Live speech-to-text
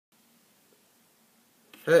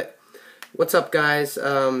Hey, what's up, guys?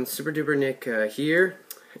 Super Duper Nick here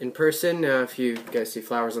in person. If you guys see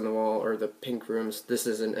flowers on the wall or the pink rooms, this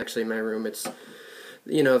isn't actually my room. It's,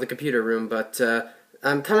 the computer room. But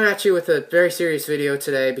I'm coming at you with a very serious video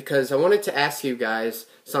today because I wanted to ask you guys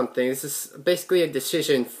something. This is basically a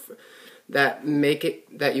decision that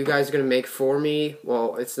you guys are gonna make for me.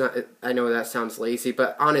 Well, it's not. I know that sounds lazy,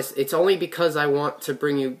 but honest, it's only because I want to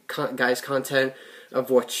bring you guys content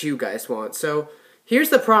of what you guys want. So here's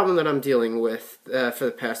the problem that I'm dealing with for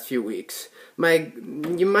the past few weeks.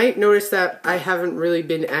 You might notice that I haven't really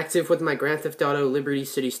been active with my Grand Theft Auto Liberty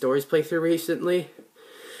City Stories playthrough recently,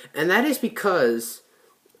 and that is because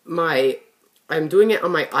I'm doing it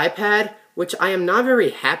on my iPad, which I am not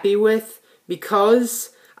very happy with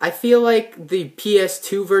because I feel like the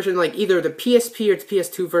PS2 version, like either the PSP or the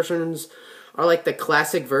PS2 versions, are like the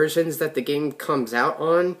classic versions that the game comes out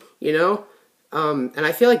on, and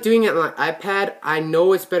I feel like doing it on my iPad, I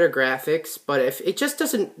know it's better graphics, but if it just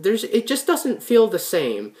doesn't feel the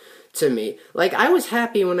same to me. Like, I was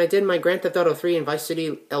happy when I did my Grand Theft Auto 3 and Vice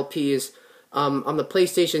City LPs on the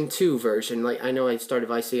PlayStation 2 version. Like, I know I started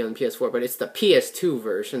Vice City on PS4, but it's the PS2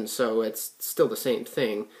 version, so it's still the same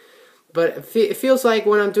thing. But it feels like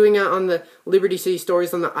when I'm doing it on the Liberty City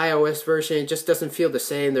Stories on the iOS version, it just doesn't feel the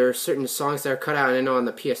same. There are certain songs that are cut out, and I know on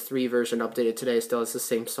the PS3 version updated today still has the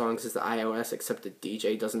same songs as the iOS, except the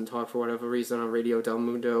DJ doesn't talk for whatever reason on Radio Del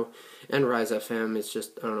Mundo and Rise FM. It's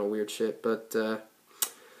just, I don't know, weird shit. But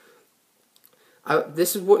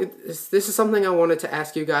this is something I wanted to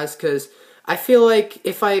ask you guys, because I feel like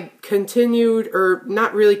if I continued, or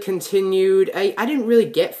not really continued, I didn't really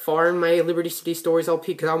get far in my Liberty City Stories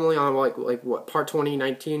LP because I'm only on like what, part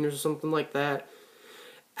 2019 or something like that.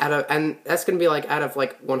 And that's gonna be like out of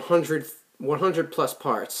like 100 plus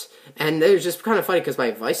parts. And it's just kind of funny because my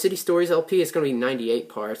Vice City Stories LP is gonna be 98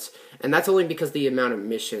 parts, and that's only because of the amount of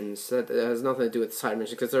missions. That has nothing to do with side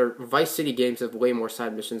missions, because their Vice City games have way more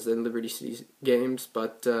side missions than Liberty City games.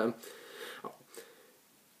 But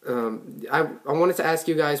I wanted to ask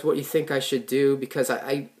you guys what you think I should do, because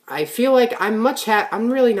I feel like I'm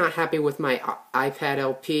really not happy with my iPad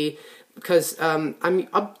LP, because I'm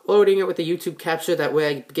uploading it with the YouTube capture. That way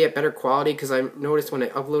I get better quality, because I noticed when I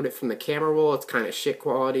upload it from the camera roll, it's kind of shit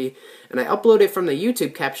quality, and I upload it from the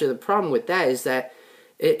YouTube capture. The problem with that is that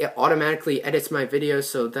it automatically edits my videos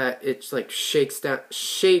so that it's like shakes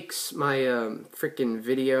my freaking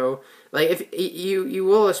video. Like, if you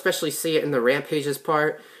will especially see it in the rampages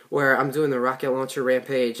part, where I'm doing the rocket launcher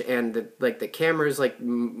rampage, and the camera's like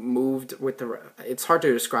moved with the. It's hard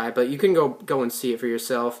to describe, but you can go and see it for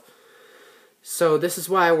yourself. So this is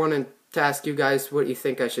why I wanted to ask you guys what you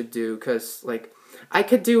think I should do, because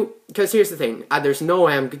because here's the thing, there's no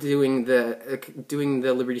way I'm doing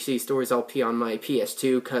the Liberty City Stories LP on my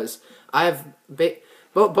PS2, because I've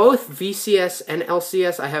both VCS and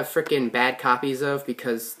LCS I have freaking bad copies of,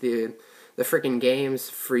 because the freaking games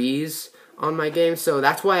freeze on my game. So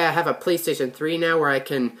that's why I have a PlayStation 3 now, where I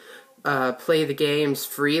can play the games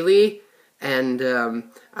freely and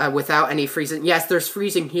without any freezing. Yes, there's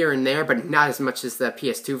freezing here and there, but not as much as the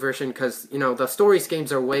PS2 version, because the Stories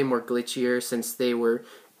games are way more glitchier since they were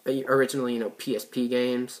originally PSP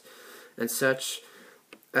games and such.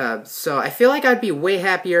 So I feel like I'd be way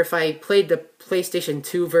happier if I played the PlayStation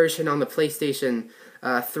 2 version on the PlayStation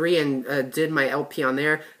 3 and did my LP on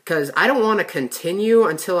there, because I don't want to continue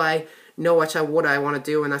until I know what I want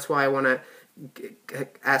to do, and that's why I want to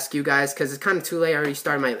ask you guys, because it's kind of too late. I already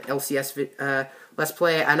started my LCS Let's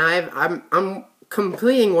Play, and I'm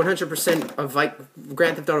completing 100% of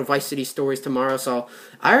Grand Theft Auto Vice City Stories tomorrow, so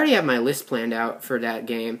I already have my list planned out for that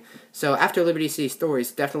game. So after Liberty City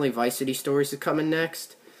Stories, definitely Vice City Stories is coming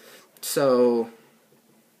next. So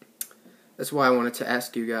that's why I wanted to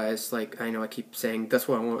ask you guys. Like, I know I keep saying, that's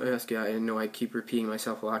what I want to ask you. I know I keep repeating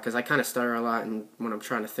myself a lot, because I kind of stutter a lot, and when I'm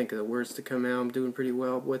trying to think of the words to come out, I'm doing pretty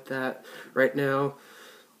well with that right now.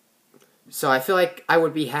 So I feel like I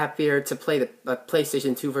would be happier to play the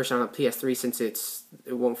PlayStation 2 version on the PS3, since it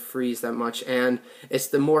won't freeze that much, and it's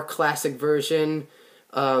the more classic version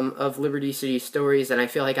of Liberty City Stories, and I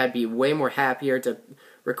feel like I'd be way more happier to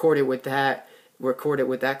record it with that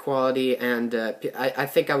quality, and I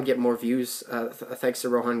think I would get more views, thanks to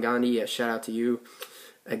Rohan Gandhi. Shout out to you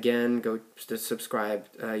again. Go to subscribe,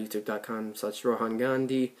 youtube.com/Rohan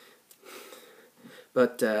Gandhi.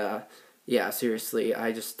 But yeah, seriously,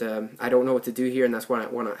 I don't know what to do here, and that's why I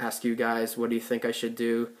want to ask you guys, what do you think I should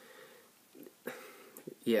do?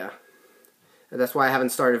 Yeah. That's why I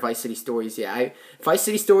haven't started Vice City Stories yet. Vice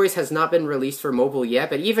City Stories has not been released for mobile yet,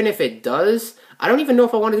 but even if it does, I don't even know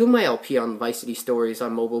if I want to do my LP on Vice City Stories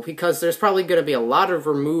on mobile, because there's probably going to be a lot of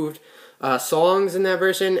removed songs in that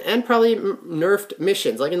version, and probably nerfed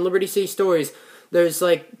missions. Like in Liberty City Stories, there's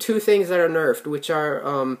like 2 things that are nerfed, which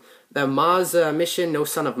are the Maz mission, No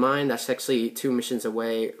Son of Mine. That's actually 2 missions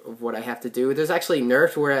away of what I have to do. There's actually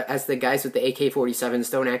nerfed, whereas the guys with the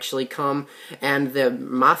AK-47s don't actually come. And the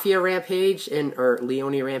Mafia Rampage, or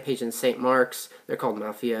Leone Rampage in St. Mark's, they're called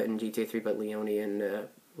Mafia in GTA 3, but Leone in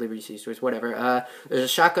Liberty City Stories, whatever. There's a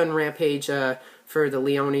shotgun rampage for the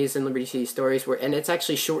Leones in Liberty City Stories, and it's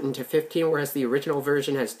actually shortened to 15, whereas the original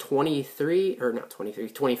version has 23, or not 23,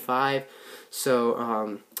 25.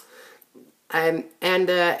 So,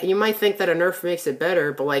 you might think that a nerf makes it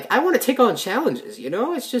better, but like I want to take on challenges, you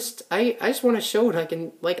know? It's just I just want to show that I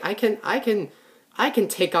can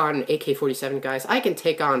take on AK-47 guys. I can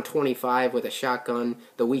take on 25 with a shotgun,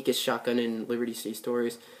 the weakest shotgun in Liberty City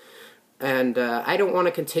Stories. And I don't want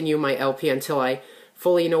to continue my LP until I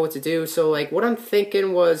fully know what to do. So like what I'm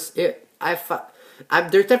thinking was there's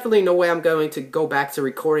definitely no way I'm going to go back to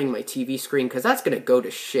recording my TV screen, because that's gonna go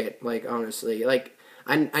to shit. Like honestly, like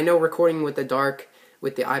I know recording with the dark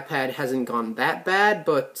with the iPad hasn't gone that bad,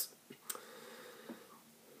 but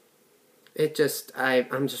it just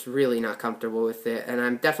I'm just really not comfortable with it, and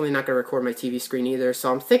I'm definitely not gonna record my TV screen either.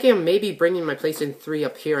 So I'm thinking of maybe bringing my PlayStation 3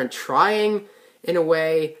 up here and trying. In a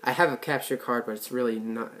way, I have a capture card, but it's really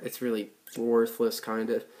not. It's really worthless, kind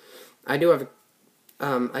of. I do have.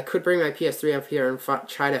 I could bring my PS3 up here and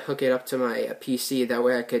try to hook it up to my PC. That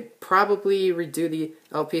way, I could probably redo the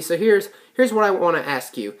LP. So here's what I want to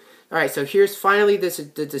ask you. All right, so here's finally the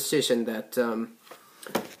decision that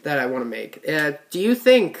I want to make. Do you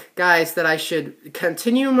think, guys, that I should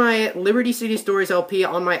continue my Liberty City Stories LP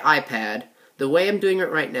on my iPad the way I'm doing it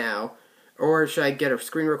right now? Or should I get a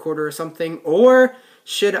screen recorder or something? Or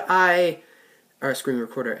should I, or a screen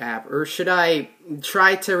recorder app, or should I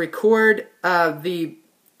try to record the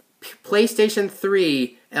PlayStation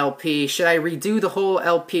 3 LP? Should I redo the whole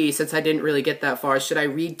LP since I didn't really get that far? Should I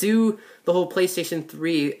redo the whole PlayStation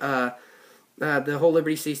 3, the whole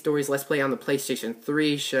Liberty City Stories Let's Play on the PlayStation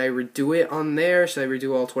 3? Should I redo it on there? Should I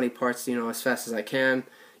redo all 20 parts, you know, as fast as I can?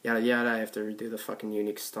 Yada yada, I have to redo the fucking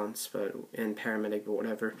unique stunts, and paramedic, but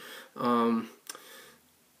whatever.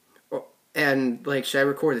 And like, should I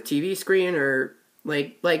record the TV screen, or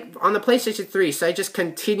like on the PlayStation 3? Should I just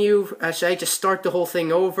continue? Should I just start the whole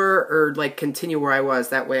thing over, or like continue where I was?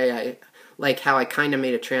 That way, I like how I kind of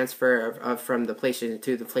made a transfer from the PlayStation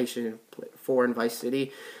 2 to the PlayStation 4 in Vice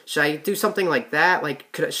City. Should I do something like that?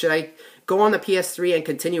 Like, should I go on the PS3 and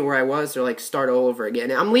continue where I was, or like start all over again?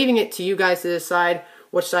 And I'm leaving it to you guys to decide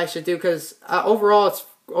what I should do, because overall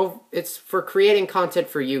it's for creating content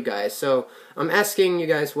for you guys. So I'm asking you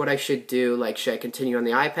guys what I should do. Like, should I continue on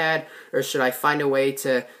the iPad, or should I find a way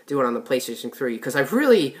to do it on the PlayStation 3? Because I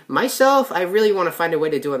really want to find a way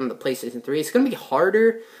to do it on the PlayStation 3. It's going to be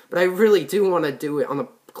harder, but I really do want to do it on the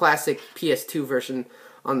classic PS2 version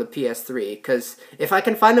on the PS3. Because if I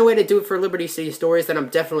can find a way to do it for Liberty City Stories, then I'm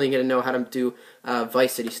definitely going to know how to do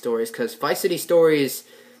Vice City Stories. Because Vice City Stories...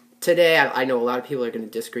 Today, I know a lot of people are going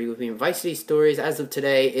to disagree with me. Vice City Stories, as of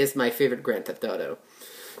today, is my favorite Grand Theft Auto.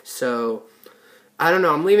 So, I don't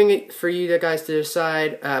know. I'm leaving it for you guys to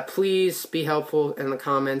decide. Please be helpful in the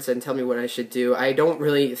comments and tell me what I should do. I don't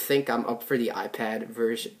really think I'm up for the iPad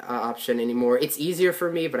version option anymore. It's easier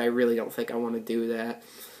for me, but I really don't think I want to do that.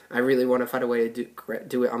 I really want to find a way to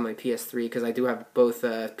do it on my PS3, because I do have both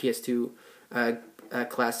PS2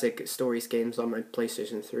 classic Stories games on my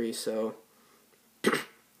PlayStation 3, so...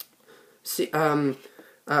 So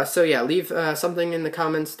yeah, leave something in the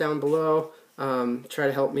comments down below. Try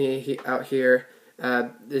to help me out here.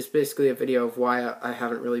 This is basically a video of why I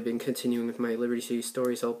haven't really been continuing with my Liberty City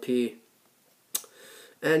Stories LP.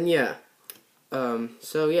 And yeah,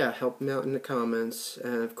 so yeah, help me out in the comments,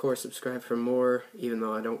 and of course subscribe for more. Even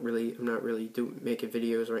though I'm not really making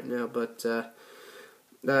videos right now, but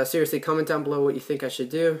seriously, comment down below what you think I should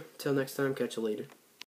do. Till next time, catch you later.